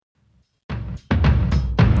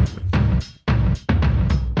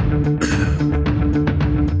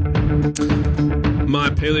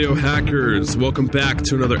Paleo Hackers, welcome back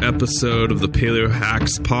to another episode of the Paleo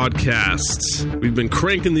Hacks podcast. We've been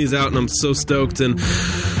cranking these out and I'm so stoked, and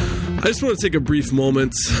I just want to take a brief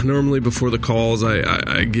moment. Normally before the calls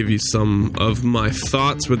I give you some of my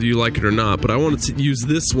thoughts, whether you like it or not, but I wanted to use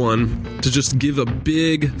this one to just give a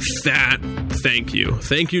big fat thank you.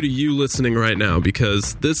 Thank you to you listening right now,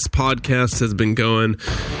 because this podcast has been going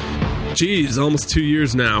almost 2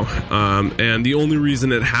 years now, and the only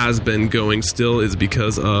reason it has been going still is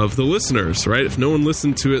because of the listeners, right? If no one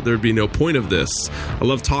listened to it, there'd be no point of this. I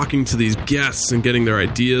love talking to these guests and getting their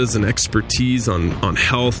ideas and expertise on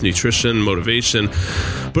health, nutrition, motivation,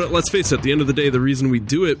 but let's face it, at the end of the day, the reason we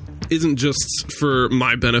do it isn't just for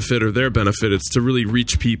my benefit or their benefit. It's to really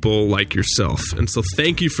reach people like yourself. And so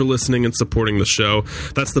thank you for listening and supporting the show.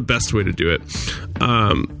 That's the best way to do it.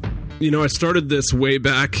 I started this way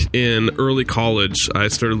back in early college. I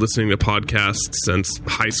started listening to podcasts since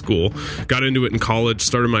high school. Got into it in college,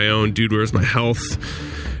 started my own, Dude, Where's My Health?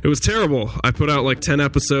 It was terrible. I put out like 10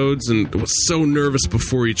 episodes and was so nervous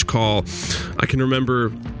before each call. I can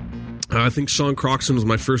remember... I think Sean Croxton was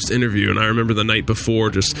my first interview, and I remember the night before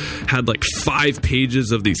just had like 5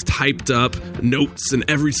 pages of these typed up notes and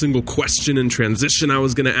every single question and transition I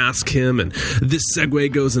was going to ask him, and this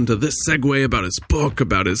segue goes into this segue about his book,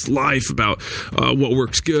 about his life, about what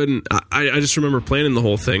works good, and I just remember planning the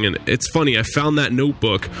whole thing. And it's funny, I found that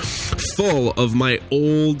notebook full of my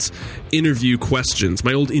old interview questions,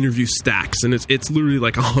 my old interview stacks, and it's literally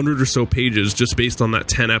like 100 or so pages just based on that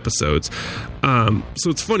 10 episodes. So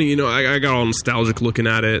it's funny, I got all nostalgic looking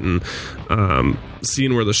at it and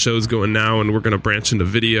seeing where the show's going now, and we're going to branch into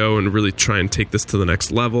video and really try and take this to the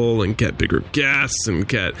next level and get bigger guests and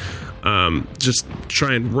get just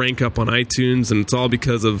try and rank up on iTunes, and it's all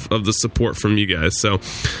because of the support from you guys. So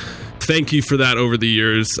thank you for that over the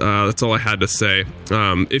years. That's all I had to say.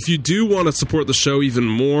 If you do want to support the show even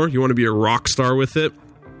more, you want to be a rock star with it,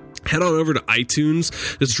 head on over to iTunes.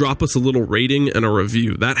 Just drop us a little rating and a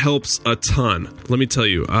review. That helps a ton. Let me tell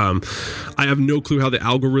you, I have no clue how the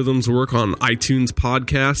algorithms work on iTunes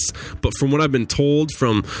podcasts, but from what I've been told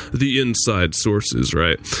from the inside sources,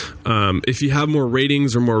 right? If you have more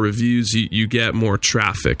ratings or more reviews, you get more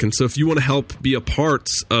traffic. And so if you want to help be a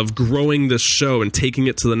part of growing this show and taking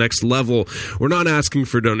it to the next level, we're not asking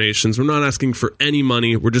for donations. We're not asking for any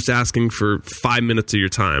money. We're just asking for 5 minutes of your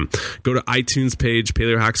time. Go to iTunes page,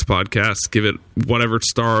 Paleo Hacks Podcast, give it whatever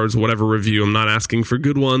stars, whatever review. I'm not asking for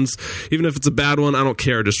good ones. Even if it's a bad one, I don't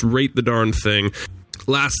care. Just rate the darn thing.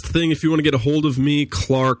 Last thing, if you want to get a hold of me,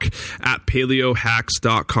 Clark at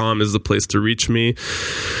paleohacks.com is the place to reach me.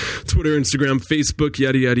 Twitter, Instagram, Facebook,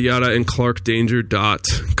 yada, yada, yada, and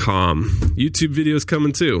clarkdanger.com. YouTube videos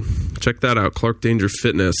coming too. Check that out, Clark Danger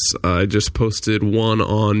Fitness. I just posted one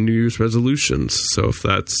on New Year's resolutions, so if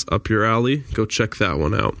that's up your alley, go check that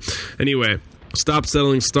one out. Anyway, stop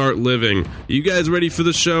settling, start living. You guys ready for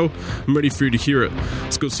the show? I'm ready for you to hear it.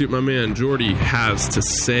 Let's go see what my man Geordie has to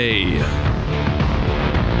say.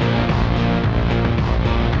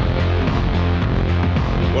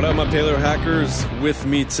 What up, my Paleo Hackers? With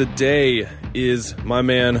me today is my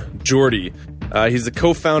man Geordie. He's the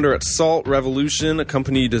co-founder at Salt Revolution, a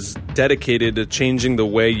company dedicated to changing the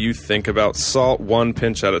way you think about salt one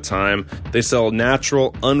pinch at a time. They sell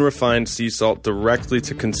natural, unrefined sea salt directly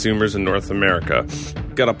to consumers in North America.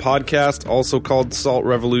 Got a podcast also called Salt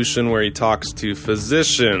Revolution, where he talks to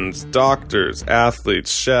physicians, doctors,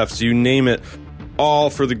 athletes, chefs, you name it, all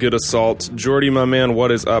for the good of salt. Geordie, my man, what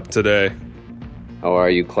is up today? How are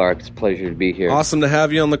you, Clark? It's a pleasure to be here. Awesome to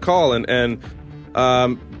have you on the call. And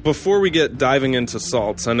before we get diving into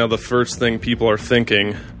salts, I know the first thing people are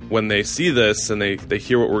thinking when they see this and they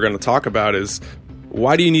hear what we're going to talk about is,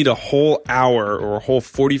 why do you need a whole hour or a whole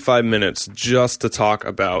 45 minutes just to talk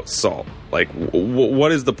about salt? Like,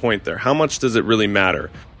 what is the point there? How much does it really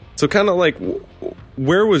matter? So kind of like,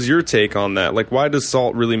 where was your take on that? Like, why does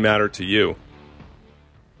salt really matter to you?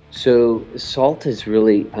 So salt is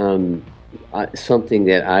really something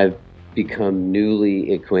that I've become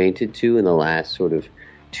newly acquainted to in the last sort of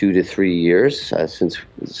 2 to 3 years since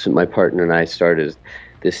my partner and I started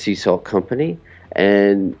this sea salt company.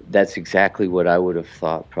 And that's exactly what I would have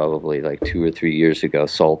thought probably like 2 or 3 years ago.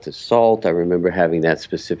 Salt is salt. I remember having that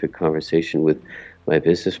specific conversation with my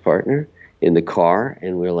business partner in the car,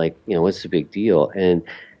 and we were like, what's the big deal? And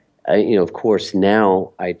of course,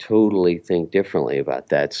 now I totally think differently about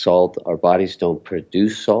that. Salt, our bodies don't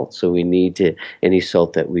produce salt, so we need to, any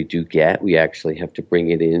salt that we do get, we actually have to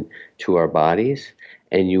bring it in to our bodies,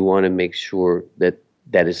 and you want to make sure that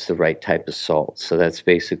that is the right type of salt. So that's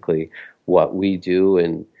basically what we do,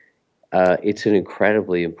 and it's an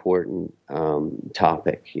incredibly important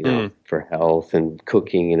topic, for health and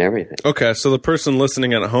cooking and everything. Okay, so the person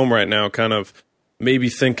listening at home right now kind of maybe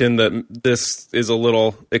thinking that this is a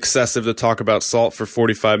little excessive to talk about salt for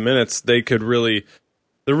 45 minutes, they're really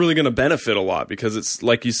going to benefit a lot because it's,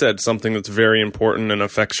 like you said, something that's very important and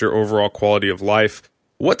affects your overall quality of life.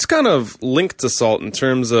 What's kind of linked to salt in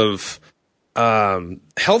terms of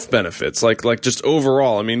health benefits, like just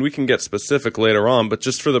overall? I mean, we can get specific later on, but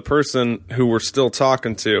just for the person who we're still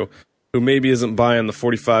talking to, who maybe isn't buying the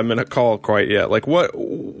 45-minute call quite yet, like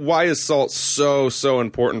why is salt so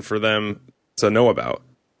important for them to know about?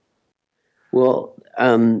 Well,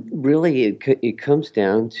 really, it comes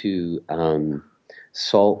down to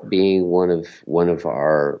salt being one of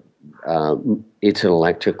our. It's an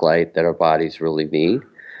electric light that our bodies really need.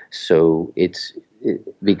 So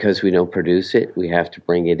because we don't produce it, we have to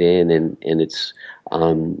bring it in, and it's.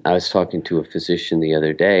 I was talking to a physician the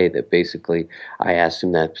other day that basically I asked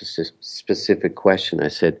him that specific question. I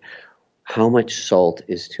said, "How much salt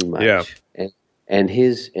is too much?" Yeah. And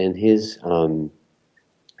his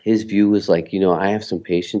view was like, I have some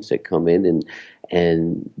patients that come in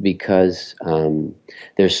and because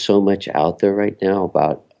there's so much out there right now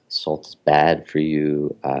about salt's bad for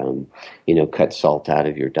you, cut salt out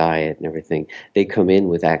of your diet and everything. They come in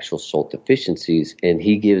with actual salt deficiencies, and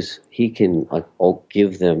he can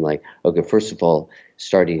give them like, okay, first of all,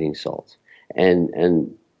 start eating salt.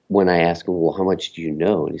 And when I ask him, well, how much do you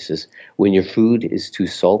know? And he says, when your food is too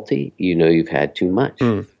salty, you've had too much.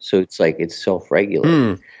 So it's like it's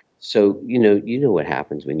self-regulating. So you know what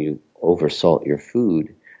happens when you oversalt your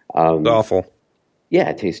food. It's awful. Yeah,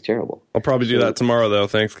 it tastes terrible. I'll probably do that tomorrow, though,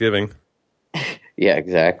 Thanksgiving. Yeah,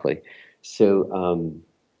 exactly. So,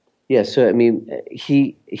 so I mean,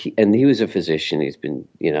 he was a physician. He's been,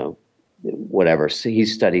 whatever. So he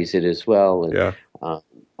studies it as well. And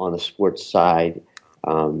on the sports side,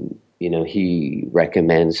 he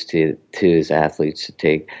recommends to his athletes to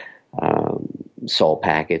take salt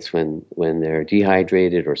packets when they're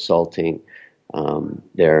dehydrated or salting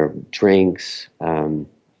their drinks.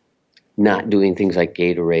 Not doing things like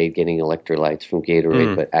Gatorade, getting electrolytes from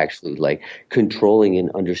Gatorade, but actually like controlling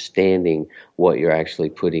and understanding what you're actually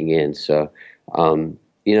putting in. So,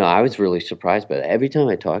 I was really surprised by that. Every time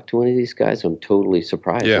I talk to one of these guys, I'm totally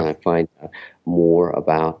surprised, and I find out more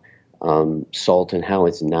about salt and how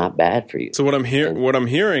it's not bad for you. So what I'm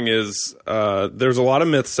hearing is there's a lot of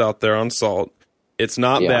myths out there on salt. It's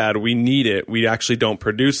not bad. We need it. We actually don't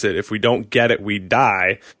produce it. If we don't get it, we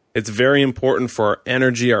die. It's very important for our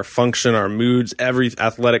energy, our function, our moods, every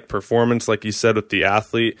athletic performance, like you said with the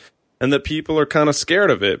athlete, and that people are kind of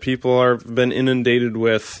scared of it. People have been inundated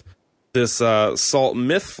with this salt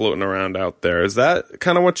myth floating around out there. Is that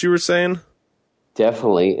kind of what you were saying?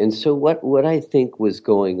 Definitely. And so what I think was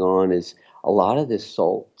going on is a lot of this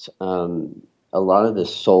salt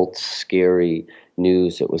scary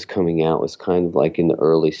news that was coming out was kind of like in the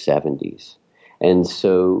early 70s. And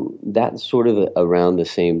so that's sort of around the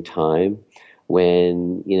same time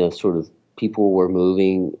when, sort of people were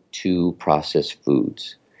moving to processed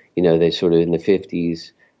foods. They sort of in the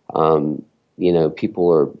 50s,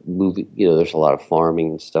 people are moving, there's a lot of farming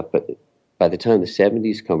and stuff. But by the time the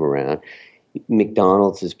 70s come around,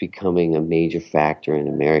 McDonald's is becoming a major factor in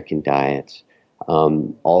American diets.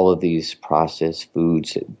 All of these processed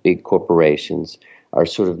foods, big corporations are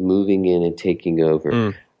sort of moving in and taking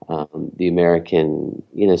over. The American,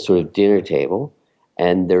 sort of dinner table,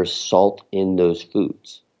 and there's salt in those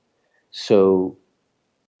foods. So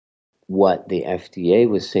what the FDA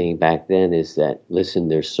was saying back then is that, listen,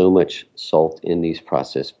 there's so much salt in these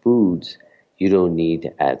processed foods, you don't need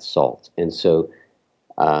to add salt. And so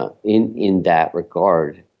in that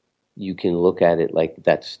regard, you can look at it like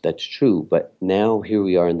that's true. But now here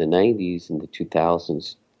we are in the 90s, in the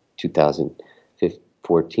 2000s,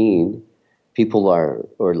 2014, people are,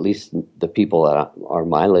 or at least the people that are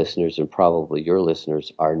my listeners and probably your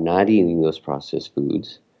listeners, are not eating those processed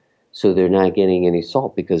foods. So they're not getting any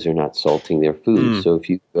salt because they're not salting their food. So if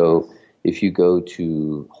you go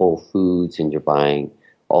to Whole Foods and you're buying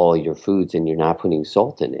all your foods and you're not putting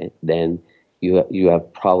salt in it, then you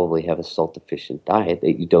probably have a salt deficient diet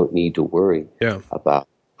that you don't need to worry about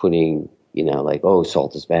putting,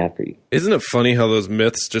 salt is bad for you. Isn't it funny how those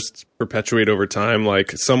myths just perpetuate over time?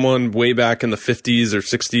 Like someone way back in the 50s or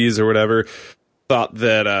 60s or whatever thought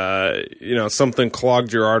that, something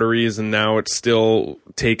clogged your arteries, and now it's still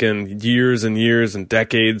taken years and years and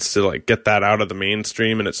decades to get that out of the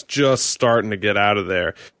mainstream, and it's just starting to get out of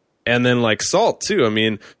there. And then salt too. I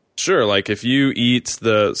mean, sure, if you eat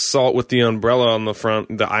the salt with the umbrella on the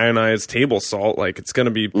front, the ionized table salt, it's going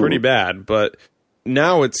to be pretty bad, but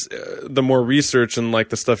now it's the more research and like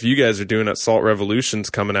the stuff you guys are doing at Salt Revolution's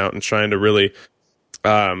coming out and trying to really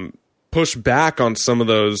push back on some of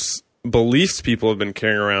those beliefs people have been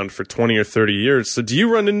carrying around for 20 or 30 years. So do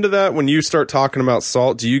you run into that when you start talking about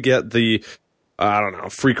salt? Do you get the, I don't know,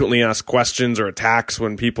 frequently asked questions or attacks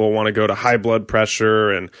when people want to go to high blood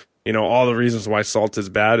pressure and, you know, all the reasons why salt is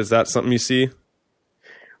bad? Is that something you see?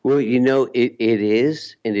 Well, you know, it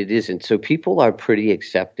is and it isn't. So people are pretty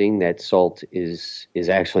accepting that salt is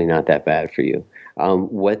actually not that bad for you.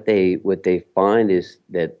 What they find is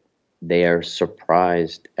that they are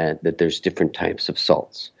surprised at that there's different types of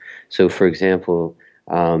salts. So, for example,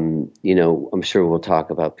 you know, I'm sure we'll talk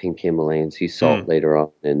about pink Himalayan sea salt later on,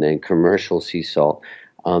 and then commercial sea salt.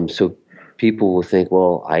 So people will think,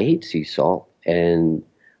 well, I eat sea salt, and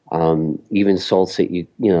even salts that you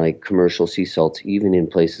know, like commercial sea salts, even in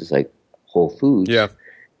places like Whole Foods,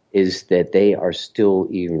 is that they are still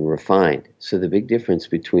even refined. So the big difference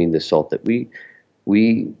between the salt that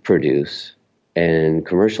we produce and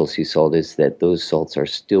commercial sea salt is that those salts are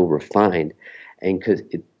still refined, and because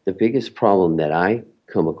the biggest problem that I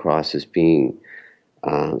come across as being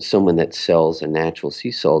someone that sells a natural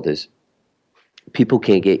sea salt is people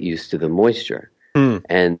can't get used to the moisture,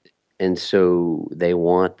 and so they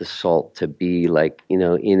want the salt to be like, you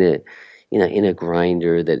know, in a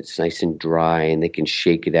grinder that it's nice and dry, and they can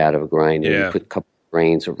shake it out of a grinder and put a couple of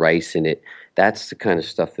grains of rice in it. That's the kind of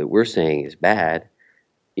stuff that we're saying is bad.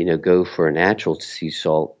 You know, go for a natural sea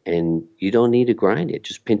salt, and you don't need to grind it;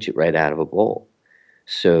 just pinch it right out of a bowl.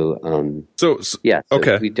 So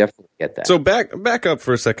okay, we definitely get that. So back up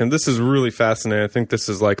for a second. This is really fascinating. I think this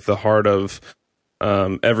is like the heart of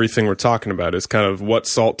everything we're talking about, is kind of what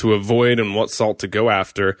salt to avoid and what salt to go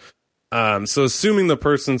after. So assuming the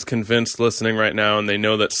person's convinced listening right now and they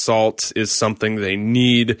know that salt is something they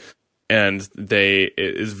need and it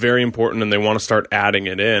is very important and they want to start adding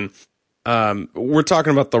it in. We're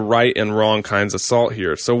talking about the right and wrong kinds of salt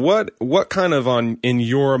here. So what kind of in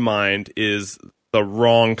your mind is the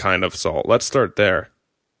wrong kind of salt? Let's start there.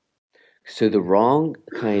 So the wrong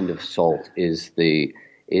kind of salt is the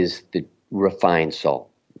refined salt.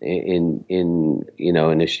 In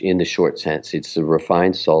the short sense, it's the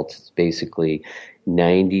refined salt. It's basically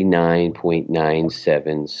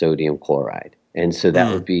 99.97 sodium chloride, and so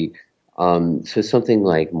that would be so something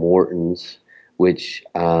like Morton's, which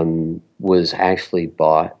was actually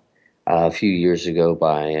bought a few years ago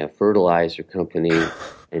by a fertilizer company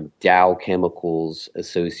and Dow Chemicals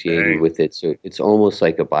associated with it. So it's almost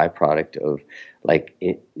like a byproduct of like,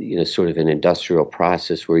 you know, sort of an industrial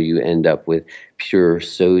process where you end up with pure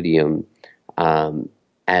sodium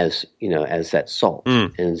as that salt.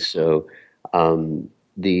 And so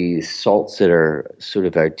the salts that are sort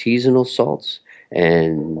of artisanal salts,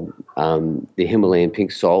 and the Himalayan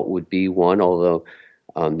pink salt would be one, although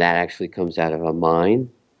that actually comes out of a mine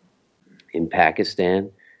in Pakistan.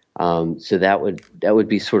 So that would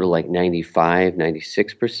be sort of like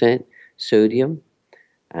 96% sodium.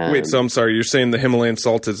 Wait, so I'm sorry, you're saying the Himalayan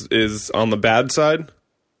salt is on the bad side?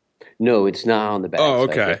 No, it's not on the bad side. Oh,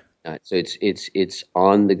 okay. So it's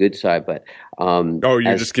on the good side, but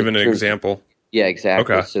you're just giving an example. Yeah,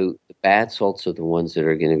 exactly. Okay. So the bad salts are the ones that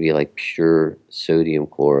are going to be like pure sodium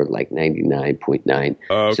chloride, like 99.9.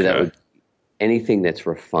 Okay. So that would anything that's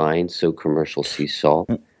refined, so commercial sea salt.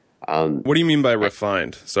 What do you mean by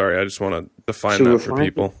refined? Sorry, I just want to define that for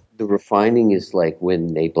people. The refining is like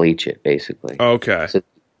when they bleach it, basically. Okay. So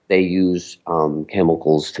they use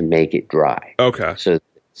chemicals to make it dry. Okay. So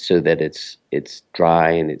that it's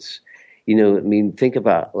dry and it's, you know, I mean, think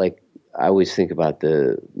about, like, I always think about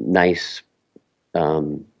the nice,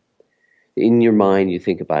 in your mind, you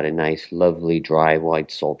think about a nice, lovely, dry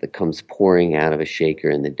white salt that comes pouring out of a shaker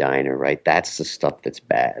in the diner, right? That's the stuff that's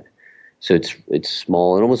bad. So it's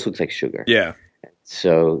small. It almost looks like sugar. Yeah.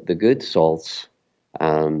 So the good salts,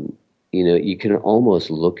 you know, you can almost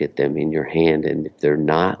look at them in your hand, and if they're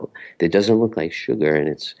not, it doesn't look like sugar, and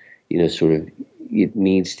it's, you know, sort of, it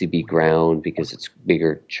needs to be ground because it's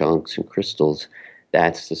bigger chunks and crystals.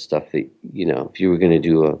 That's the stuff that, you know, if you were going to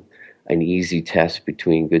do an easy test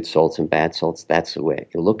between good salts and bad salts, that's the way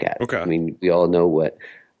to look at it. Okay. I mean, we all know what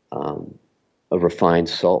a refined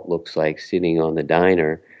salt looks like sitting on the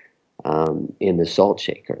diner in the salt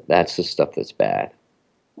shaker. That's the stuff that's bad.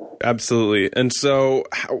 Absolutely. And so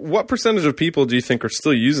what percentage of people do you think are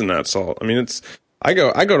still using that salt? I mean, I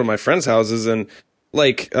go to my friends' houses and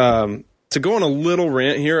like, to go on a little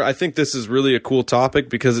rant here, I think this is really a cool topic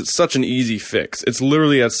because it's such an easy fix. It's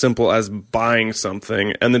literally as simple as buying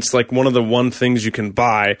something, and it's like one of the one things you can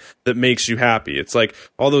buy that makes you happy. It's like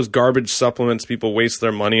all those garbage supplements people waste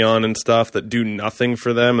their money on and stuff that do nothing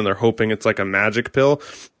for them, and they're hoping it's like a magic pill.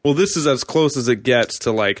 Well, this is as close as it gets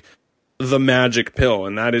to like the magic pill,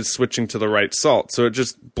 and that is switching to the right salt. So it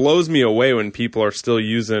just blows me away when people are still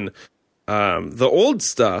using the old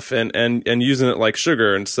stuff and using it like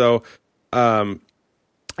sugar. And so I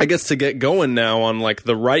guess to get going now on like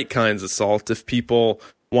the right kinds of salt, if people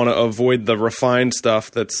want to avoid the refined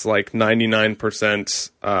stuff that's like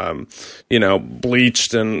 99%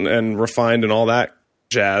 bleached and refined and all that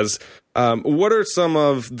jazz, what are some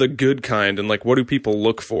of the good kind, and like what do people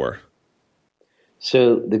look for?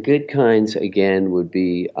 So the good kinds again would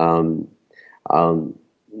be there's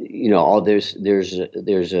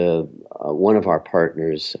a one of our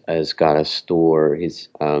partners has got a store. He's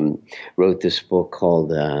wrote this book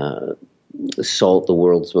called Salt, the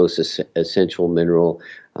World's Most Essential Mineral.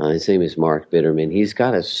 His name is Mark Bitterman. He's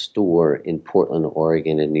got a store in Portland,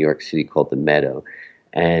 Oregon, and New York City called The Meadow.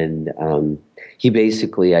 And he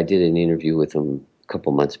basically, I did an interview with him a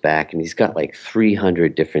couple months back, and he's got like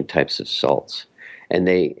 300 different types of salts.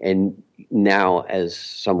 And now as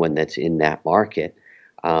someone that's in that market,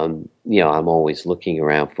 I'm always looking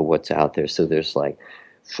around for what's out there. So there's like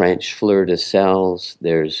French fleur de sels,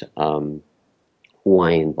 there's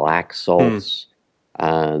Hawaiian black salts,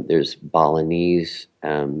 there's Balinese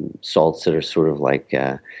salts that are sort of like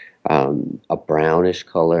a brownish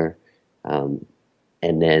color, and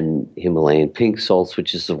then Himalayan pink salts,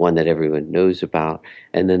 which is the one that everyone knows about,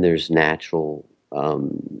 and then there's natural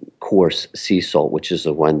coarse sea salt, which is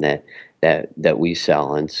the one that we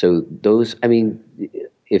sell. And so those, I mean,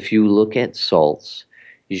 if you look at salts,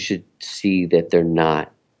 you should see that they're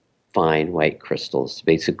not fine white crystals.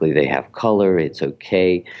 Basically, they have color. It's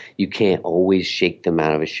okay. You can't always shake them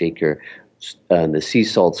out of a shaker. The sea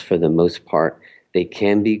salts, for the most part, they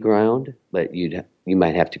can be ground, but you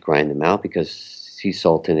might have to grind them out because sea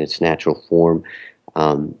salt in its natural form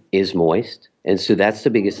is moist. And so that's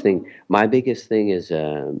the biggest thing. My biggest thing is,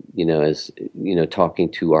 talking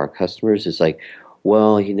to our customers is like,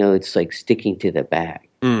 well, it's like sticking to the bag.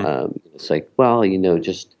 It's like, well,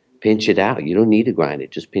 just pinch it out. You don't need to grind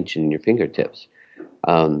it. Just pinch it in your fingertips.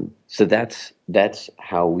 So that's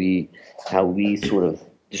how we sort of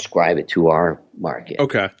describe it to our market.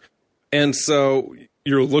 Okay. And so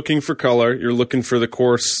you're looking for color. You're looking for the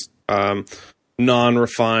coarse,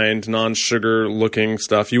 non-refined, non-sugar looking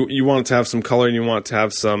stuff. You want it to have some color, and you want it to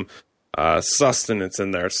have some sustenance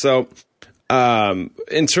in there. So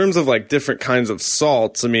in terms of like different kinds of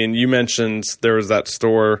salts, I mean, you mentioned there was that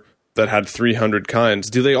store that had 300 kinds.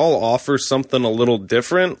 Do they all offer something a little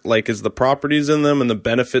different? Like, is the properties in them and the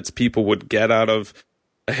benefits people would get out of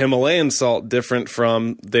a Himalayan salt different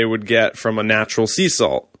from they would get from a natural sea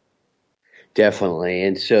salt? Definitely.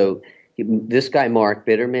 And so this guy, Mark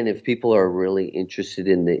Bitterman, if people are really interested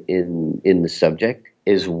in the subject,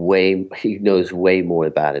 he knows way more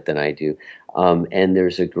about it than I do. And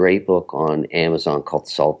there's a great book on Amazon called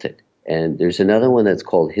Salted. And there's another one that's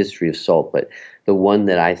called History of Salt, but the one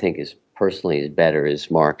that I think is better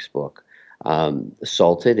is Mark's book,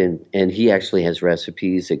 Salted. And he actually has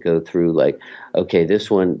recipes that go through like, okay, this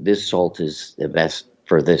salt is the best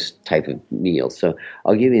for this type of meal. So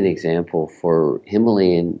I'll give you an example for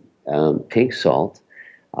Himalayan pink salt.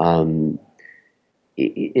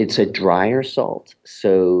 It's a drier salt,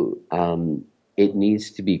 so it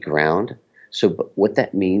needs to be ground. So what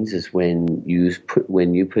that means is when you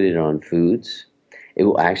put it on foods, it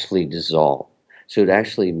will actually dissolve. So it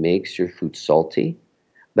actually makes your food salty,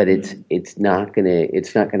 but it's not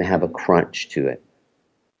gonna have a crunch to it.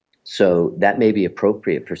 So that may be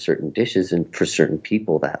appropriate for certain dishes and for certain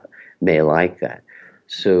people that may like that.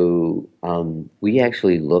 So we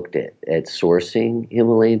actually looked at sourcing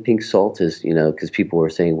Himalayan pink salt, as because people were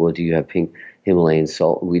saying, well, do you have pink Himalayan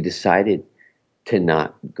salt? And we decided to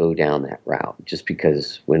not go down that route, just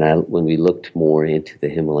because when we looked more into the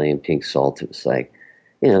Himalayan pink salt, it was like,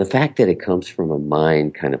 the fact that it comes from a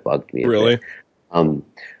mine kind of bugged me a really bit.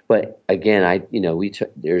 But again, I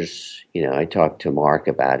talked to Mark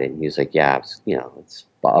about it, and he was like, yeah, it's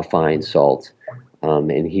a fine salt,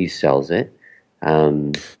 and he sells it.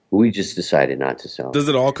 We just decided not to sell. Does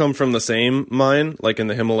it all come from the same mine, like in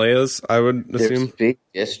the Himalayas, I would assume? There's a big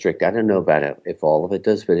district. I don't know about it, if all of it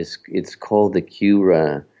does, but it's called the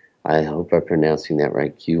Kura. I hope I'm pronouncing that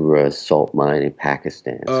right. Kura salt mine in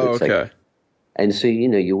Pakistan. Oh, so okay. And so,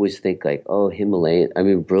 you always think like, oh, Himalayan. I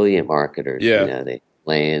mean, brilliant marketers. Yeah. They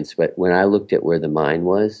lands. But when I looked at where the mine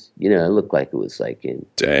was, it looked like it was like in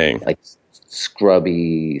dang, like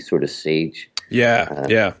scrubby sort of sage. Yeah,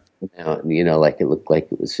 yeah. Like it looked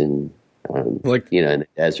like it was in, in the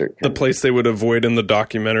desert. The place they would avoid in the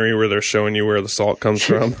documentary where they're showing you where the salt comes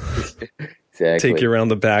from. Exactly. Take you around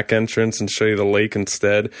the back entrance and show you the lake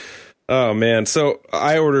instead. Oh, man. So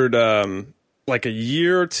I ordered, like a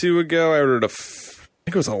year or two ago, I ordered I think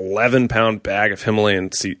it was an 11-pound bag of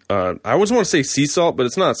Himalayan I always want to say sea salt, but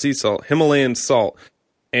it's not sea salt, Himalayan salt.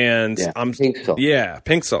 And pink salt. Yeah,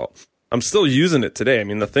 pink salt. I'm still using it today. I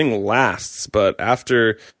mean, the thing lasts, but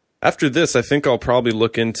after this, I think I'll probably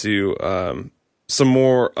look into some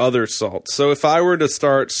more other salts. So if I were to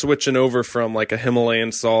start switching over from like a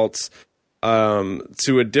Himalayan salt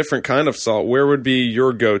to a different kind of salt, where would be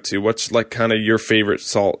your go-to? What's like kind of your favorite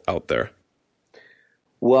salt out there?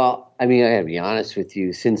 Well, I mean, I gotta be honest with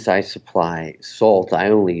you. Since I supply salt, I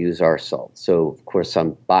only use our salt. So of course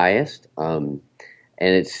I'm biased,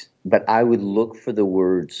 but I would look for the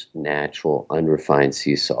words natural, unrefined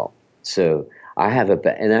sea salt. So I have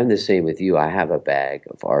and I'm the same with you. I have a bag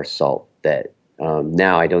of our salt that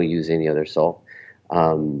now I don't use any other salt,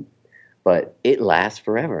 but it lasts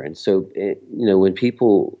forever. And so, when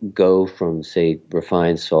people go from, say,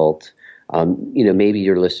 refined salt, maybe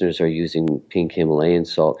your listeners are using pink Himalayan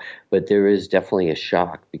salt, but there is definitely a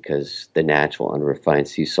shock because the natural unrefined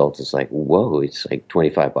sea salt is like, whoa, it's like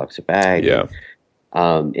 $25 a bag. Yeah.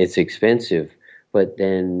 It's expensive. But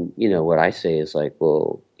then, what I say is like,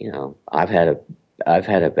 well, I've had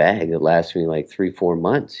a bag that lasts me like 3-4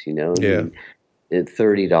 months, Yeah. At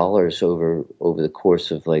 $30 over the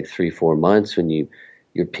course of like 3-4 months, when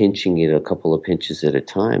you're pinching it a couple of pinches at a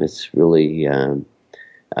time, it's really,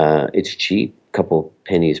 it's cheap, a couple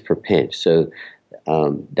pennies per pinch. So,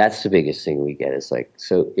 that's the biggest thing we get is like,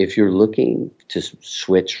 so if you're looking to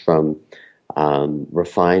switch from,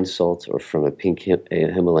 refined salts or from a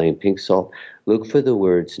Himalayan pink salt, look for the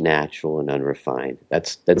words natural and unrefined.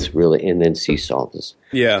 That's really, and then sea salt is.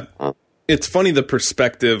 Yeah. It's funny, the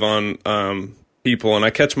perspective on, people, and I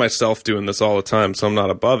catch myself doing this all the time, so I'm not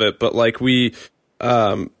above it, but like we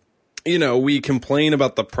complain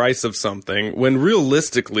about the price of something when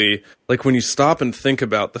realistically, like when you stop and think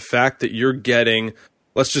about the fact that you're getting,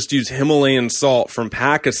 let's just use Himalayan salt from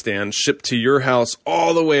Pakistan shipped to your house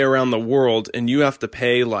all the way around the world, and you have to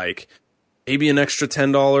pay like maybe an extra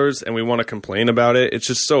 $10, and we want to complain about it. It's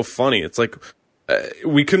just so funny. It's like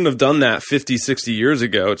we couldn't have done that 50, 60 years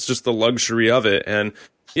ago. It's just the luxury of it. And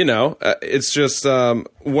it's just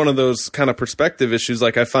one of those kind of perspective issues.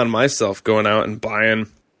 Like I find myself going out and buying,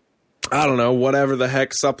 I don't know, whatever the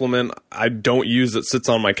heck supplement I don't use that sits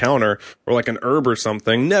on my counter, or like an herb or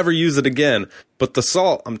something, never use it again. But the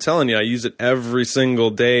salt, I'm telling you, I use it every single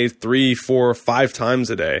day, 3, 4, 5 times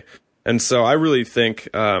a day. And so I really think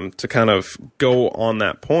to kind of go on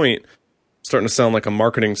that point, starting to sound like a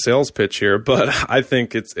marketing sales pitch here, but I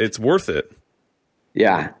think it's worth it.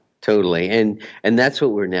 Yeah. Totally. And that's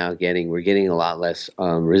what we're now getting. We're getting a lot less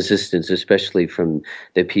resistance, especially from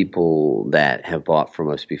the people that have bought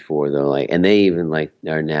from us before. They're like, and they even like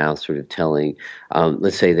are now sort of telling,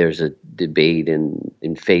 let's say there's a debate in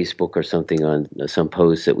Facebook or something on some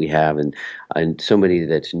post that we have, and somebody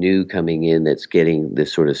that's new coming in that's getting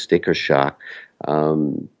this sort of sticker shock.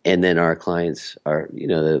 And then our clients are,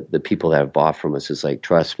 the people that have bought from us is like,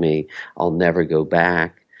 trust me, I'll never go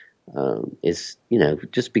back. It's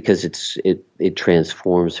just because it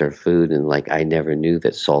transforms their food, and like I never knew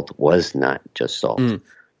that salt was not just salt.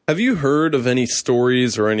 Have you heard of any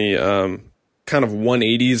stories or any kind of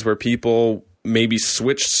 180s where people maybe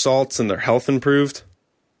switched salts and their health improved?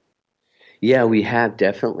 Yeah, we have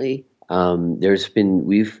definitely. There's been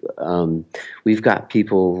we've got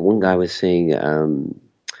people. One guy was saying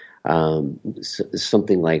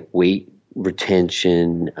something like weight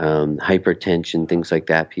retention, hypertension, things like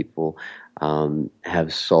that. People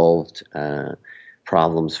have solved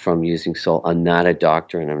problems from using salt. I'm not a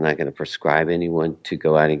doctor, and I'm not going to prescribe anyone to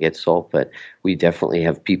go out and get salt, but we definitely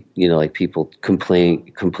have people, like people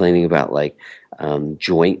complaining about like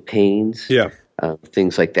joint pains. Yeah.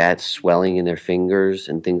 Things like that, swelling in their fingers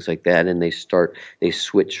and things like that, and they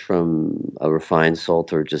switch from a refined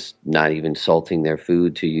salt or just not even salting their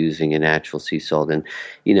food to using a natural sea salt, and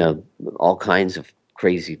all kinds of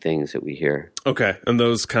crazy things that we hear. Okay, and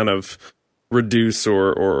those kind of reduce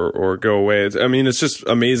or go away. I mean, it's just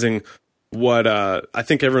amazing what I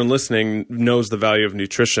think everyone listening knows the value of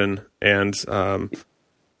nutrition, and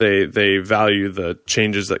they value the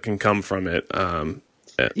changes that can come from it.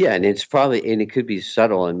 Yeah, and it could be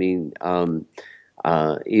subtle. I mean,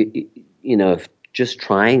 if just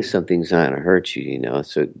trying something's not going to hurt you, you know.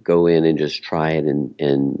 So go in and just try it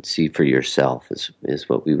and see for yourself is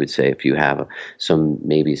what we would say if you have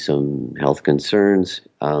maybe some health concerns.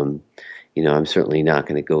 You know, I'm certainly not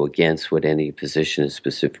going to go against what any physician has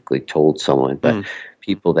specifically told someone, but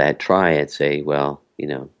people that try it say, well, you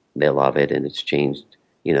know, they love it and it's changed,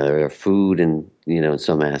 you know, their food and, you know, in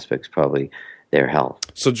some aspects probably their health.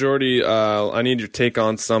 So Geordie, I need your take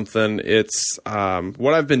on something. It's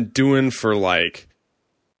what I've been doing for like,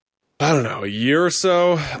 I don't know, a year or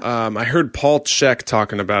so. I heard Paul Chek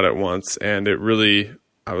talking about it once, and it really,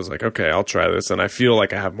 I was like, okay, I'll try this. And I feel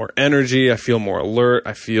like I have more energy. I feel more alert.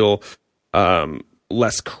 I feel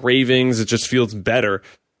less cravings. It just feels better.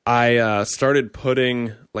 I started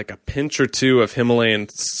putting like a pinch or two of Himalayan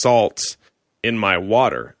salt in my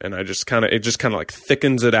water, and it just kind of like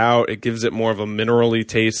thickens it out. It gives it more of a minerally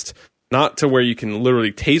taste, not to where you can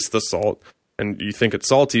literally taste the salt and you think it's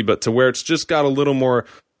salty, but to where it's just got a little more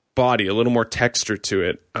body, a little more texture to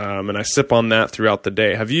it. And I sip on that throughout the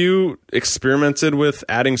day. Have you experimented with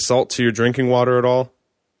adding salt to your drinking water at all?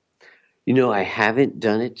 You know, I haven't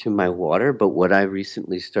done it to my water, but what I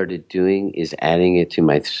recently started doing is adding it to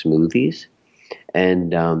my smoothies.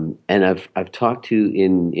 And I've talked to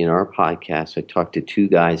in our podcast, I talked to two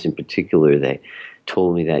guys in particular that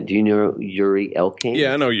told me that. Do you know Yuri Elkane?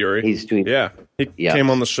 Yeah, I know Yuri. He's doing he came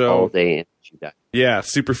on the show all day. Yeah,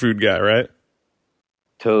 superfood guy, right?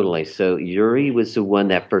 Totally. So Yuri was the one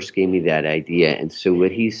that first gave me that idea, and so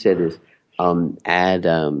what he said is add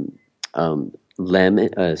lemon.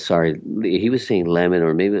 He was saying lemon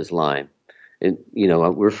or maybe it was lime. And, you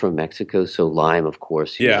know, we're from Mexico, so lime, of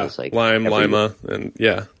course. Yeah, is like lima, and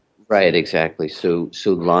yeah. Right, exactly. So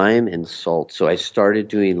lime and salt. So I started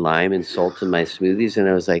doing lime and salt in my smoothies, and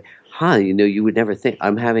I was like, you know, you would never think.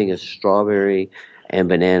 I'm having a strawberry and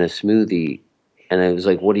banana smoothie, and I was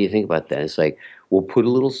like, what do you think about that? It's like, we'll put a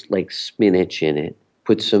little, like, spinach in it,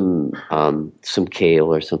 put some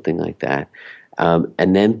kale or something like that,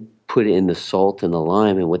 and then put in the salt and the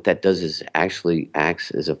lime, and what that does is actually acts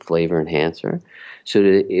as a flavor enhancer. So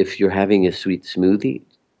that if you're having a sweet smoothie,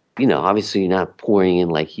 you know, obviously you're not pouring in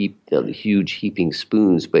like huge heaping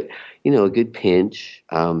spoons, but, you know, a good pinch,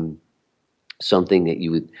 something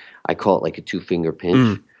that I call it like a 2-finger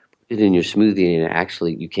pinch, put it in your smoothie, and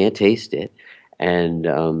actually you can't taste it. And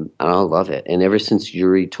I love it. And ever since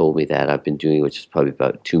Yuri told me that, I've been doing it, which is probably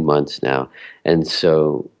about 2 months now. And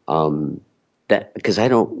so that, because I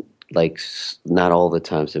don't, like, not all the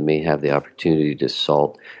times I may have the opportunity to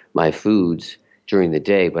salt my foods during the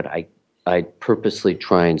day, but I purposely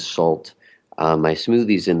try and salt my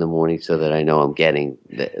smoothies in the morning so that I know I'm getting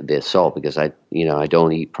the salt, because I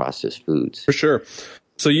don't eat processed foods. For sure.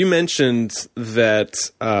 So you mentioned that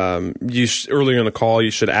earlier in the call you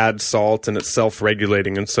should add salt, and it's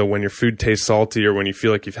self-regulating, and so when your food tastes salty or when you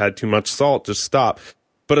feel like you've had too much salt, just stop.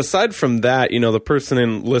 But aside from that, you know, the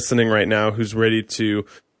person listening right now who's ready to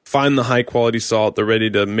find the high quality salt, they're ready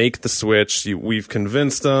to make the switch, we've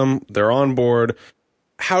convinced them, they're on board.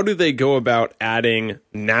 How do they go about adding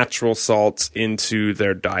natural salts into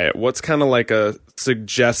their diet? What's kind of like a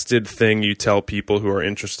suggested thing you tell people who are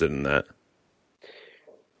interested in that?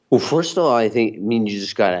 Well, first of all, I mean,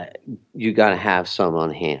 you gotta have some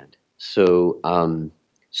on hand. So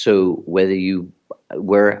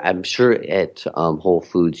where I'm sure at Whole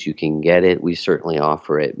Foods you can get it. We certainly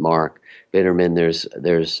offer it. Mark Bitterman,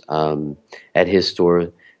 there's at his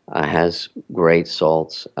store has great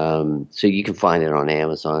salts. So you can find it on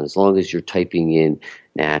Amazon as long as you're typing in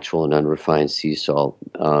natural and unrefined sea salt,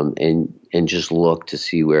 and just look to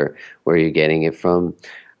see where you're getting it from.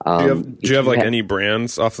 Do you have like any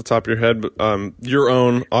brands off the top of your head? Your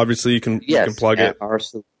own, obviously, you can plug it.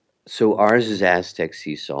 Ours is Aztec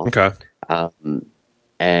sea salt. Okay.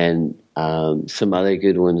 And some other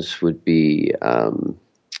good ones would be.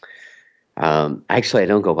 Actually, I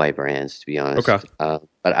don't go by brands, to be honest. Okay.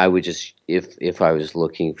 But I would just, if I was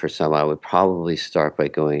looking for some, I would probably start by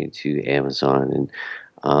going to Amazon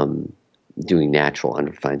and doing natural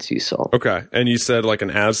unrefined sea salt. Okay. And you said like an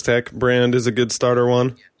Aztec brand is a good starter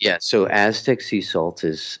one? Yeah. So Aztec sea salt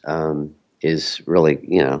is really,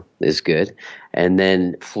 you know, is good. And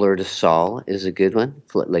then Fleur de Sal is a good one.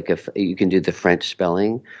 Like if you can do the French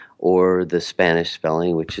spelling or the Spanish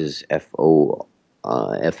spelling, which is Flor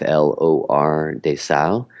de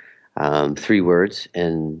Sal, 3 words.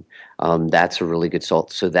 And that's a really good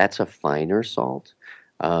salt. So that's a finer salt.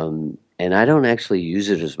 And I don't actually use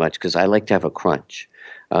it as much because I like to have a crunch.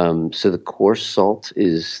 So the coarse salt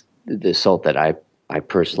is the salt that I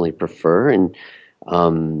personally prefer. And,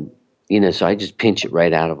 you know, so I just pinch it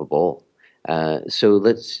right out of a bowl.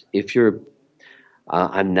 So if you're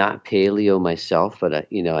I'm not paleo myself, but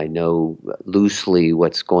I know loosely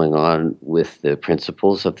what's going on with the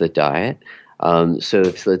principles of the diet.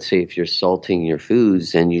 So let's say if you're salting your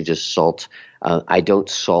foods and you just salt, I don't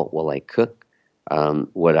salt while I cook.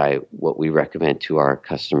 What we recommend to our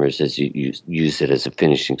customers is you use it as a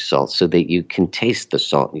finishing salt so that you can taste the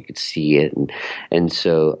salt and you can see it. And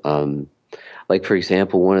so, like for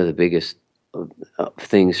example, one of the biggest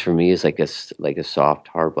things for me is like a soft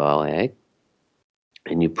hard-boiled egg.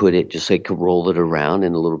 And you put it, just like roll it around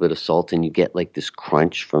in a little bit of salt, and you get like this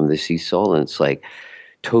crunch from the sea salt, and it's like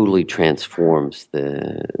totally transforms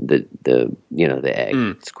the egg.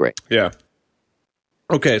 It's great. Yeah.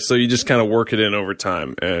 Okay, so you just kind of work it in over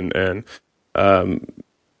time, and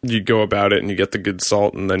you go about it, and you get the good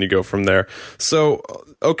salt, and then you go from there. So,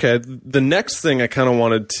 okay, the next thing I kind of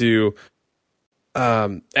wanted to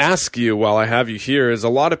ask you while I have you here is, a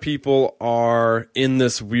lot of people are in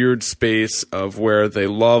this weird space of where they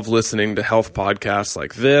love listening to health podcasts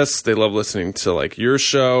like this. They love listening to like your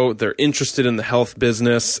show. They're interested in the health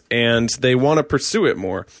business and they want to pursue it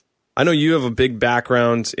more. I know you have a big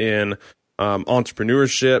background in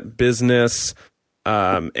entrepreneurship, business,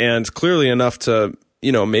 and clearly enough to,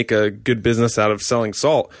 make a good business out of selling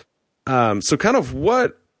salt. So kind of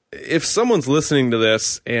what, if someone's listening to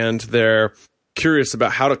this and they're curious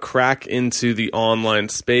about how to crack into the online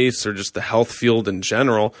space or just the health field in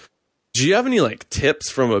general, do you have any like tips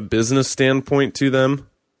from a business standpoint to them?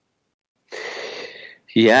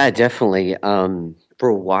 Yeah, definitely. For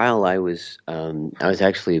a while, I was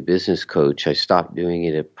actually a business coach. I stopped doing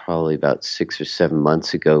it probably about 6 or 7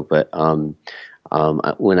 months ago. But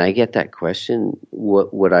when I get that question,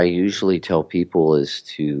 what I usually tell people is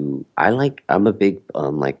I'm a big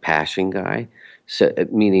like passion guy. So,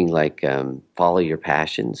 meaning like follow your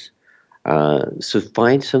passions. So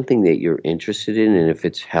find something that you're interested in, and if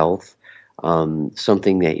it's health,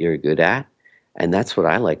 something that you're good at, and that's what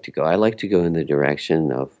I like to go. I like to go in the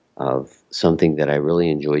direction of something that I really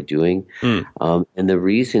enjoy doing, and the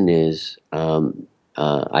reason is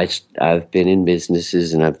I've been in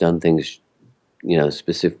businesses and I've done things,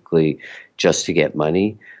 specifically just to get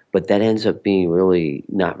money. But that ends up being really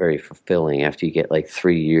not very fulfilling after you get like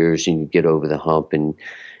 3 years and you get over the hump and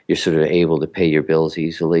you're sort of able to pay your bills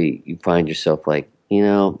easily. You find yourself like,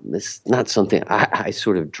 this is not something I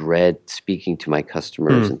sort of dread speaking to my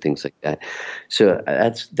customers and things like that. So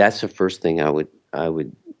that's the first thing I would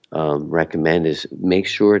recommend is make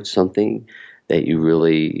sure it's something that you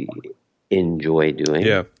really enjoy doing.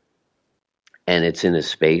 Yeah. And it's in a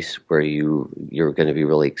space where you're going to be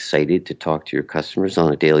really excited to talk to your customers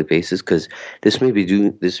on a daily basis, because this may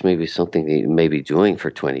be something that you may be doing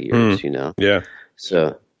for 20 years, Yeah.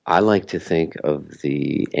 So I like to think of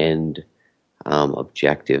the end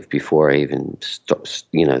objective before I even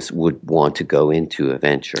would want to go into a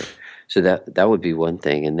venture. So that would be one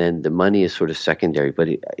thing, and then the money is sort of secondary. But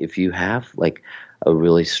if you have like a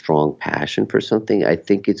really strong passion for something, I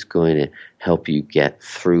think it's going to help you get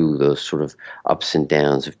through those sort of ups and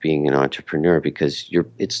downs of being an entrepreneur, because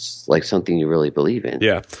it's like something you really believe in.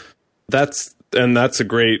 Yeah. That's a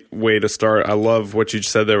great way to start. I love what you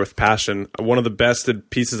just said there with passion. One of the best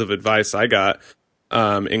pieces of advice I got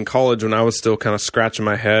in college when I was still kind of scratching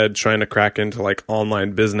my head, trying to crack into like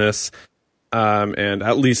online business, and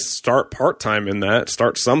at least start part-time in that,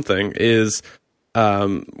 start something, is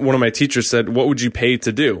one of my teachers said, what would you pay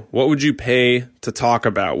to do? What would you pay to talk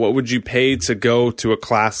about? What would you pay to go to a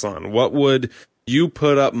class on? What would you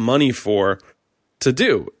put up money for to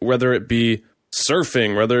do? Whether it be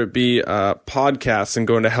surfing, whether it be podcasts and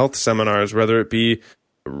going to health seminars, whether it be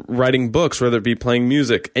writing books, whether it be playing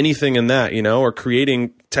music, anything in that, or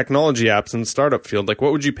creating technology apps in the startup field. Like,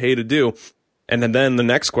 what would you pay to do? And then the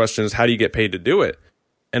next question is, how do you get paid to do it?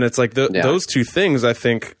 And it's like those two things, I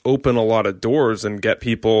think, open a lot of doors and get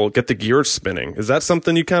the gears spinning. Is that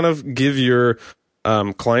something you kind of give your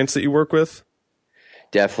clients that you work with?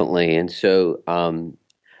 Definitely. And so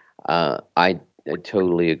I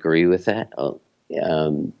totally agree with that.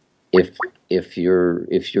 If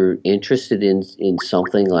you're interested in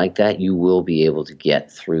something like that, you will be able to get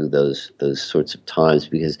through those sorts of times,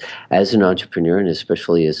 because as an entrepreneur, and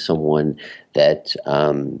especially as someone that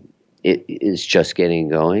it is just getting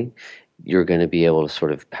going, you're going to be able to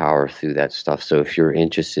sort of power through that stuff. So if you're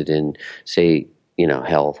interested in, say,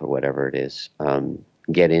 health or whatever it is,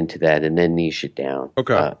 get into that and then niche it down.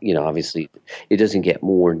 Okay. Obviously it doesn't get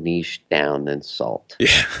more niche down than salt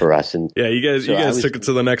for us. And yeah, you guys took it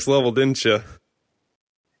to the next level, didn't you?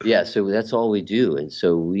 Yeah. So that's all we do. And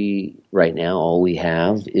so right now, all we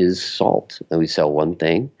have is salt, and we sell one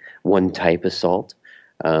type of salt.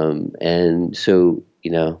 And so,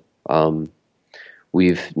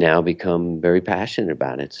 we've now become very passionate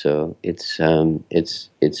about it. So it's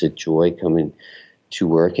a joy coming to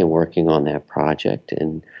work and working on that project,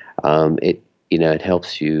 and it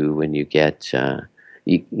helps you when you get kind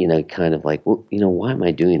of like, well, why am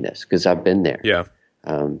I doing this? Because I've been there. Yeah.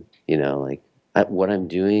 What I'm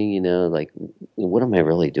doing, like, what am I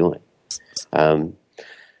really doing?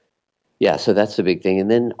 Yeah, so that's the big thing.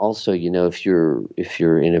 And then also, if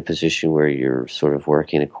you're in a position where you're sort of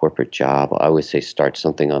working a corporate job, I always say start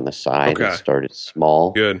something on the side and start it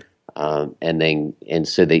small. Good. And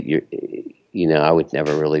so that I would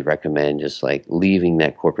never really recommend just like leaving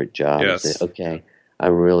that corporate job. Yes. And say, okay,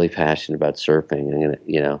 I'm really passionate about surfing. I'm going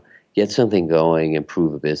to, get something going,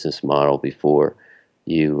 improve a business model before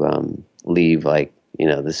you leave, like,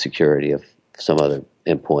 the security of some other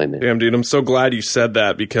employment. Damn, dude, I'm so glad you said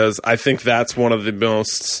that, because I think that's one of the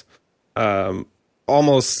most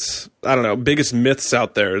almost, I don't know, biggest myths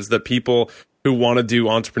out there, is that people who want to do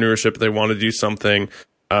entrepreneurship, they want to do something,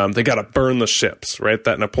 they got to burn the ships, right?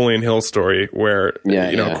 That Napoleon Hill story where,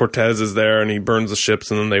 Cortez is there and he burns the ships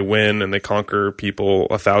and then they win and they conquer people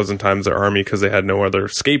 1,000 times their army because they had no other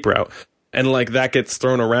escape route. And like that gets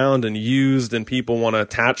thrown around and used, and people want to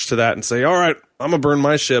attach to that and say, all right, I'm going to burn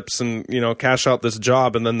my ships and, cash out this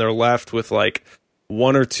job. And then they're left with like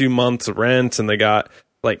 1 or 2 months rent, and they got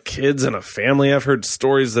like kids and a family. I've heard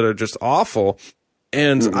stories that are just awful.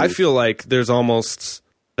 And I feel like there's almost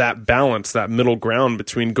that balance, that middle ground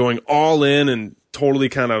between going all in and totally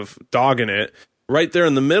kind of dogging it. Right there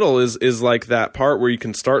in the middle is like that part where you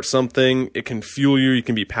can start something, it can fuel you, you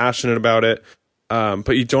can be passionate about it.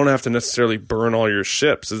 But you don't have to necessarily burn all your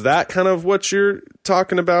ships. Is that kind of what you're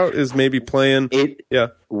talking about? Is maybe playing? Yeah.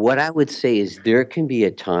 What I would say is there can be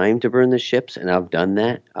a time to burn the ships, and I've done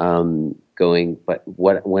that. But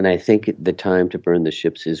when I think the time to burn the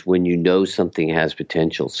ships is when something has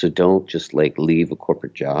potential. So don't just like leave a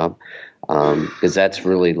corporate job, because that's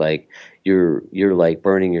really like you're like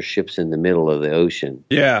burning your ships in the middle of the ocean.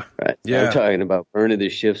 Yeah. Right. Yeah. I'm talking about burning the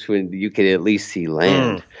ships when you can at least see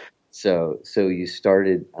land. So you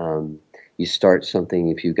start something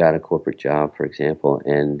if you've got a corporate job, for example,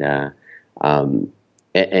 and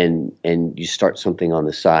you start something on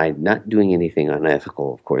the side, not doing anything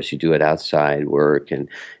unethical. Of course, you do it outside work and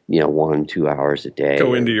 1-2 hours a day.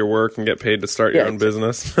 Go into your work and get paid to start your own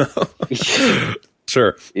business.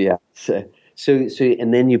 Sure. Yeah. So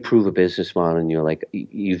and then you prove a business model, and you're like,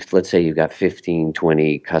 let's say you've got 15,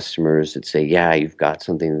 20 customers that say, yeah, you've got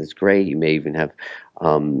something that's great. You may even have,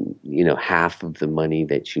 half of the money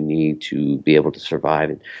that you need to be able to survive.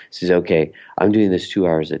 And says, okay, I'm doing this 2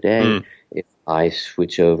 hours a day. If I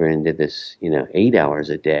switch over and did this, 8 hours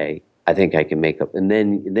a day, I think I can make up. And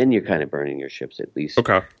then you're kind of burning your ships at least.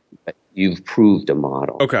 Okay. But you've proved a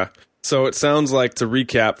model. Okay. So it sounds like, to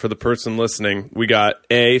recap for the person listening, we got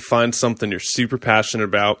A, find something you're super passionate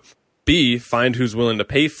about. B, find who's willing to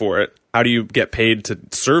pay for it. How do you get paid to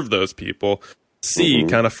serve those people? C,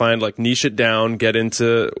 kind of find like niche it down, get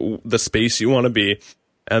into the space you want to be.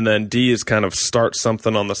 And then D is kind of start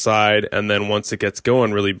something on the side. And then once it gets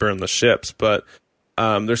going, really burn the ships. But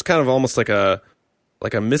there's kind of almost like a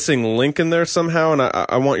missing link in there somehow, and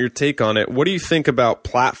I want your take on it. What do you think about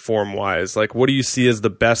platform-wise? Like, what do you see as the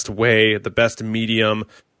best way, the best medium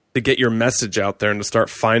to get your message out there and to start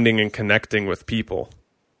finding and connecting with people?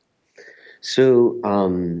 So,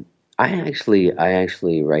 I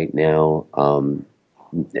actually right now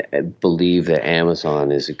believe that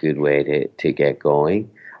Amazon is a good way to get going.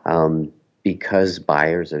 Because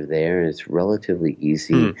buyers are there, and it's relatively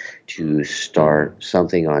easy to start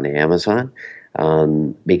something on Amazon.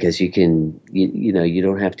 Because you can, you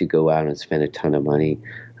don't have to go out and spend a ton of money,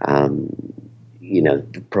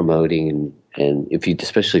 promoting and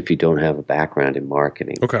especially if you don't have a background in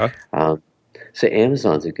marketing. Okay. So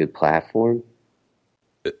Amazon's a good platform.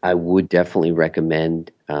 I would definitely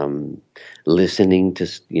recommend listening to,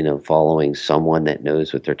 following someone that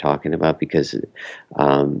knows what they're talking about, because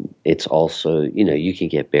it's also, you can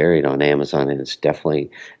get buried on Amazon, and it's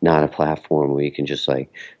definitely not a platform where you can just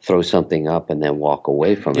like throw something up and then walk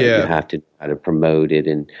away from it. Yeah. You have to try to promote it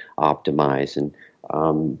and optimize. And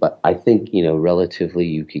but I think, relatively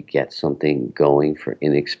you could get something going for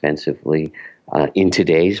inexpensively in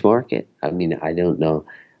today's market. I mean, I don't know.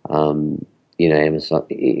 Amazon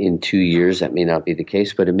in 2 years, that may not be the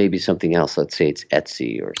case, but it may be something else. Let's say it's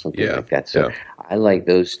Etsy or something like that. So I like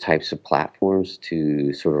those types of platforms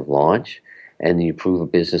to sort of launch, and you prove a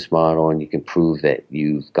business model, and you can prove that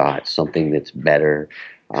you've got something that's better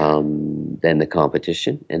than the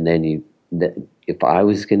competition. And then if I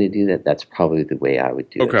was going to do that, that's probably the way I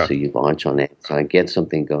would do it. So you launch on Amazon, get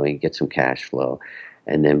something going, get some cash flow,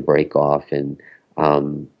 and then break off and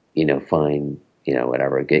find,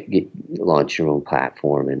 whatever, get launch your own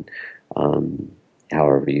platform, and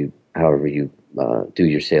however you do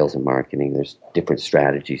your sales and marketing. There's different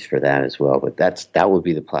strategies for that as well, but that would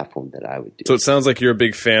be the platform that I would do. So it sounds like you're a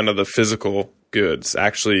big fan of the physical goods,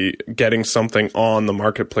 actually getting something on the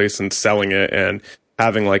marketplace and selling it, and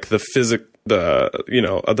having like the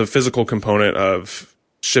physical component of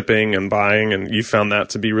shipping and buying, and you found that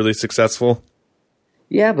to be really successful.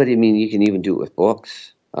 Yeah, but I mean, you can even do it with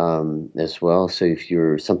books as well. So if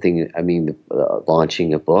you're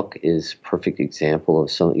launching a book is a perfect example of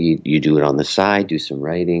something. You do it on the side, do some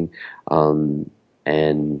writing, and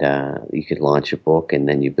you could launch a book, and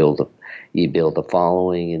then you build a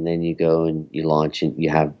following, and then you go and you launch, and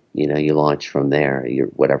you launch from there your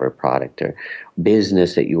whatever product or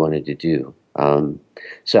business that you wanted to do.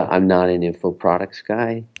 So I'm not an info products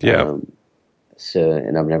guy. Yeah.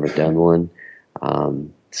 And I've never done one.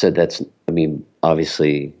 So that's,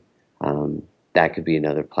 obviously, that could be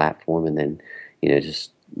another platform, and then,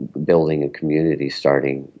 just building a community,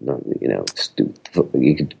 starting,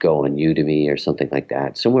 you could go on Udemy or something like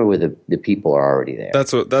that, somewhere where the people are already there.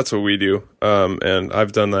 That's what we do. And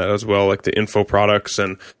I've done that as well, like the info products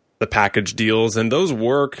and the package deals, and those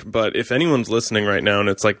work. But if anyone's listening right now and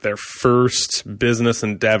it's like their first business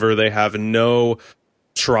endeavor, they have no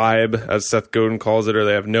tribe, as Seth Godin calls it, or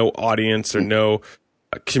they have no audience or no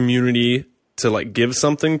community to like give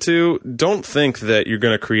something to, don't think that you're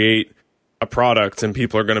going to create a product and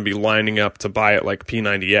people are going to be lining up to buy it like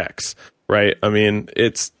P90X, right? I mean,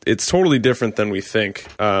 it's totally different than we think.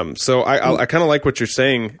 So I kind of like what you're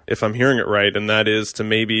saying, if I'm hearing it right, and that is to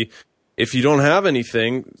maybe, if you don't have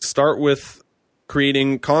anything, start with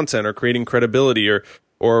creating content or creating credibility,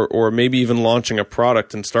 or maybe even launching a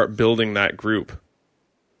product and start building that group.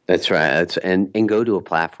 That's right. And go to a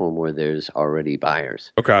platform where there's already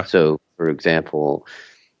buyers. Okay. So, for example,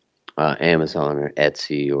 Amazon or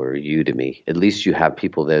Etsy or Udemy, at least you have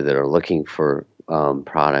people there that are looking for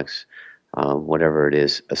products, whatever it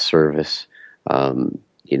is, a service, so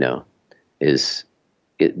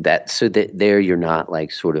that there you're not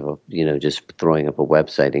like sort of, just throwing up a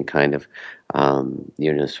website and kind of,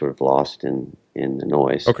 sort of lost in the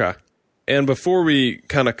noise. Okay. And before we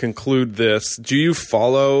kind of conclude this, do you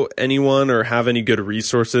follow anyone or have any good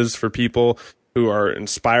resources for people who are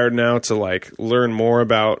inspired now to like learn more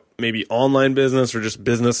about maybe online business or just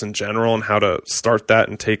business in general, and how to start that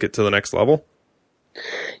and take it to the next level?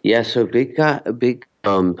 Yeah, so a big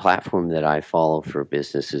platform that I follow for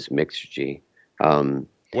business is Mixergy.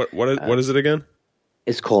 What is it again?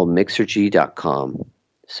 It's called Mixergy.com.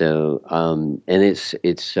 So, and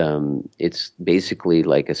it's basically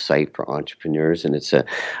like a site for entrepreneurs, and it's a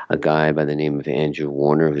guy by the name of Andrew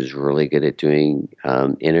Warner who's really good at doing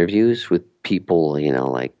interviews with people,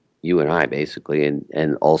 like you and I, basically,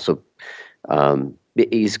 and also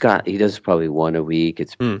he does probably one a week.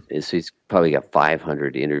 So he's probably got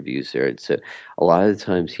 500 interviews there. So a lot of the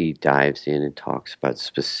times he dives in and talks about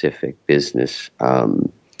specific business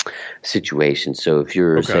situations. So if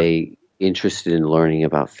you're say interested in learning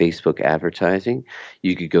about Facebook advertising,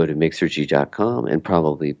 you could go to Mixergy.com and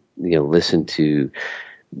probably listen to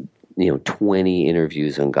 20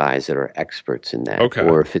 interviews on guys that are experts in that. Okay.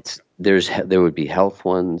 Or if there would be health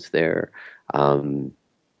ones there. I'm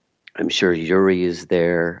sure Yuri is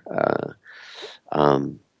there.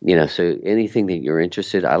 So anything that you're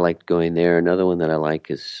interested, I like going there. Another one that I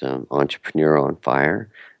like is Entrepreneur on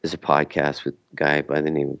Fire. There's a podcast with a guy by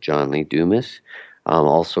the name of John Lee Dumas.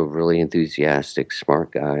 Also really enthusiastic,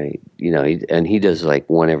 smart guy, and he does like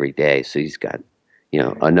one every day. So he's got,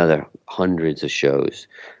 another hundreds of shows.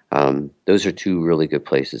 Those are two really good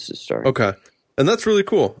places to start. Okay. And that's really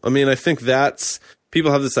cool. I mean, I think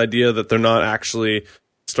people have this idea that they're not actually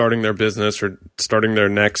starting their business or starting their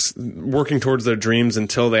working towards their dreams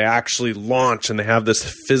until they actually launch and they have this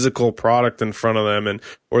physical product in front of them,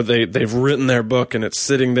 or they've written their book and it's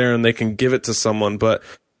sitting there and they can give it to someone. But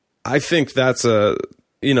I think that's the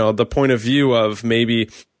point of view of maybe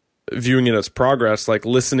viewing it as progress, like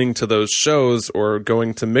listening to those shows or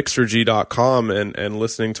going to Mixergy.com and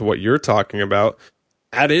listening to what you're talking about.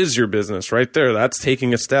 That is your business right there. That's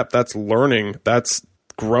taking a step. That's learning. That's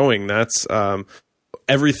growing. That's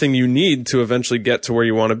everything you need to eventually get to where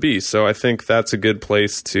you want to be. So I think that's a good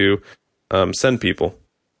place to send people.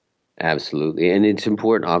 Absolutely. And it's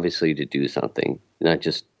important, obviously, to do something, not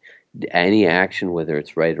just any action, whether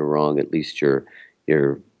it's right or wrong. At least you're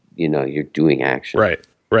doing action.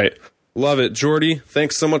 Right. Love it. Geordie,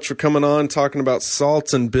 thanks so much for coming on, talking about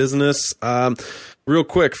salt and business. Real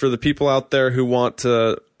quick, for the people out there who want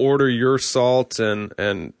to order your salt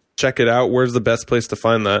and check it out, where's the best place to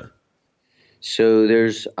find that? So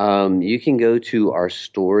there's you can go to our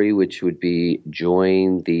story, which would be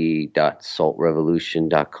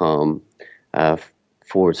join.saltrevolution.com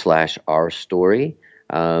 / our story.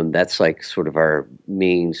 That's like sort of our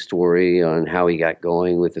main story on how we got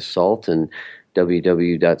going with the salt, and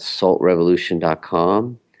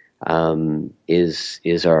www.saltrevolution.com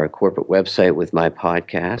is our corporate website with my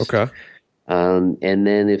podcast. Okay. And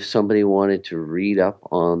then if somebody wanted to read up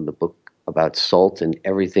on the book about salt and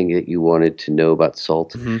everything that you wanted to know about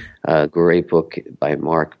salt, great book by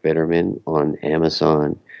Mark Bitterman on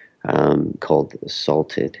Amazon called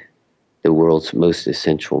Salted, the World's Most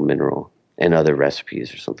Essential Mineral, and Other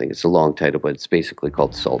Recipes or something. It's a long title, but it's basically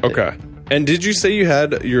called Salted. Okay. And did you say you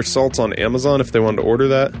had your salts on Amazon if they wanted to order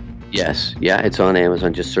that? Yes. Yeah, it's on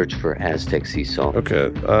Amazon. Just search for Aztec Sea Salt.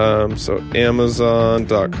 Okay. So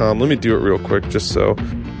Amazon.com. Let me do it real quick just so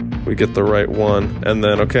we get the right one. And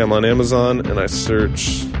then, okay, I'm on Amazon and I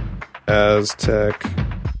search Aztec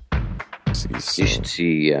Sea Salt. You should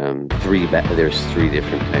see there's 3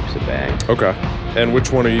 different types of bags. Okay. And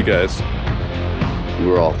which one are you guys?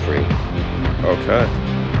 We're all free. Okay.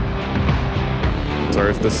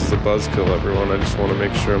 Sorry if this is a buzzkill, everyone. I just want to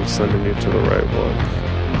make sure I'm sending you to the right one.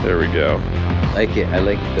 There we go. I like it. I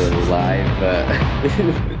like the live.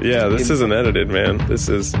 Yeah, this isn't edited, man. This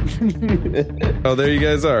is. Oh, there you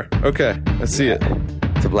guys are. Okay, I see it.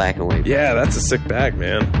 It's a black and white. Yeah, that's a sick bag,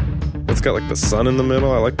 man. It's got like the sun in the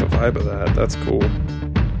middle. I like the vibe of that. That's cool.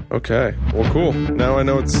 Okay, well, cool. Now I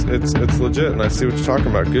know it's legit, and I see what you're talking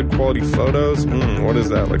about. Good quality photos. What is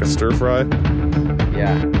that? Like a stir fry?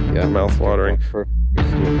 Yeah. Mouth watering. Stir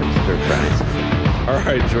fries. All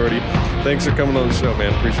right, Geordie. Thanks for coming on the show,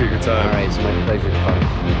 man. Appreciate your time. All right, it's my pleasure.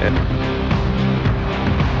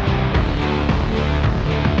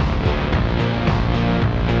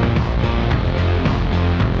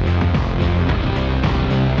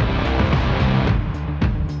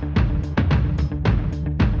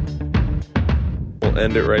 We'll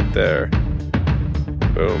end it right there.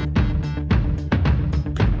 Boom.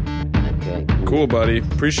 Okay. Cool, buddy.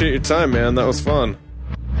 Appreciate your time, man. That was fun.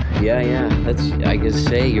 Yeah. I gotta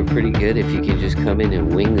say, you're pretty good if you can just come in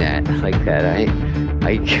and wing that like that.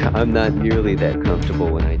 I'm not nearly that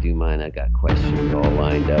comfortable when I do mine. I got questions all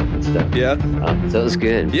lined up and stuff. Yeah. So it was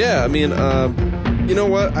good. Yeah, I mean, you know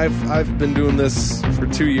what? I've been doing this for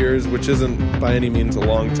 2 years, which isn't by any means a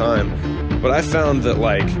long time. But I found that,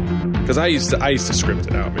 like, because I used to script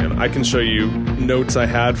it out, man. I can show you notes I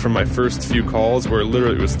had from my first few calls where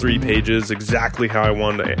literally it was 3 pages, exactly how I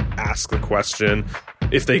wanted to ask the question.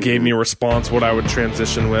 If they gave me a response, what I would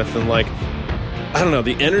transition with. And, like, I don't know,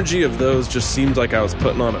 the energy of those just seemed like I was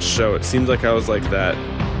putting on a show. It seemed like I was like that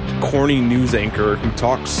corny news anchor who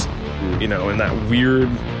talks, you know, in that weird,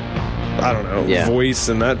 I don't know, voice,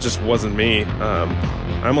 and that just wasn't me.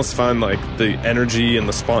 I almost find like the energy and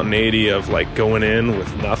the spontaneity of like going in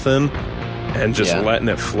with nothing and just letting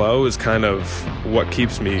it flow is kind of what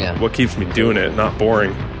keeps me doing it, not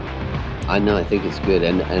boring. I know, I think it's good,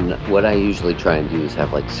 and what I usually try and do is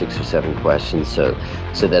have like 6 or 7 questions, so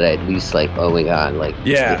that I at least like, oh my god, like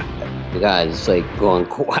God, it's like going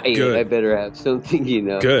quiet. Good. I better have something, you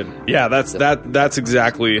know. Good, yeah, that's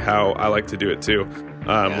exactly how I like to do it too.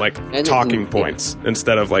 Like talking points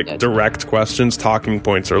instead of like direct questions. Talking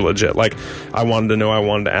points are legit. Like I wanted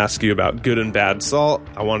to ask you about good and bad salt.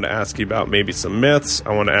 I wanted to ask you about maybe some myths.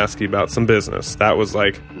 I wanted to ask you about some business. That was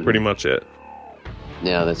like pretty much it.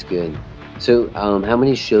 Yeah, that's good. So, how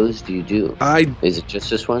many shows do you do? Is it just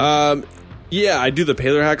this one? Yeah, I do the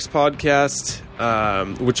Paleo Hacks podcast,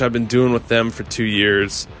 which I've been doing with them for 2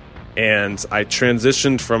 years, and I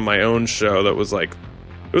transitioned from my own show that was like,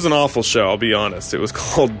 it was an awful show, I'll be honest. It was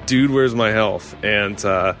called Dude, Where's My Health? And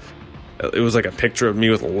it was like a picture of me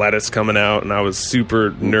with lettuce coming out, and I was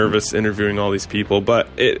super nervous interviewing all these people, but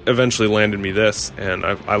it eventually landed me this, and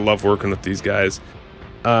I love working with these guys.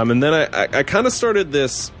 And then I kind of started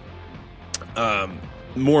this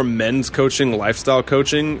more men's coaching, lifestyle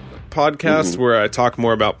coaching podcast where I talk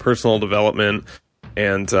more about personal development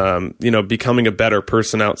and, becoming a better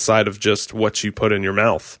person outside of just what you put in your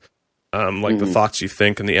mouth. Like the thoughts you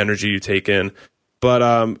think and the energy you take in. But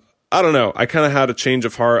I don't know. I kind of had a change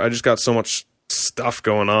of heart. I just got so much stuff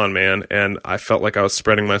going on, man. And I felt like I was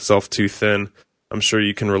spreading myself too thin. I'm sure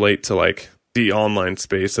you can relate to like the online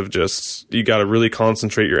space of just, you got to really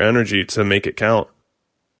concentrate your energy to make it count.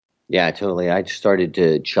 Yeah, totally. I just started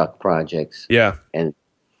to chuck projects. Yeah. And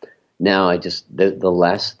now I just, the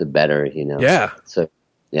less, the better, you know? Yeah. So,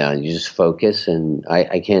 yeah, you just focus, and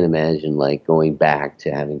I can't imagine like going back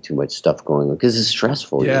to having too much stuff going on because it's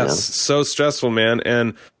stressful. Yes, you know? So stressful, man.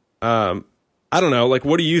 And I don't know, like,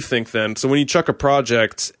 what do you think then? So when you chuck a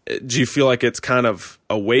project, do you feel like it's kind of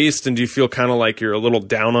a waste, and do you feel kind of like you're a little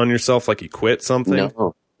down on yourself, like you quit something?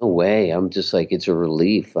 No way. I'm just like, it's a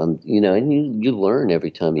relief. And you learn every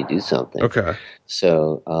time you do something. Okay.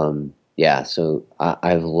 So, so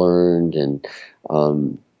I've learned, and,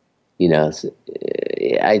 it's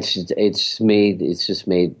just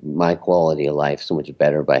made my quality of life so much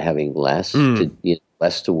better by having less to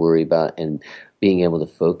worry about, and being able to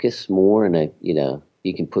focus more. And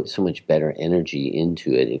you can put so much better energy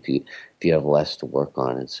into it if you have less to work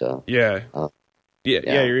on. And so you're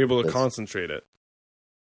able to concentrate it.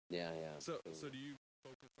 Yeah. So do you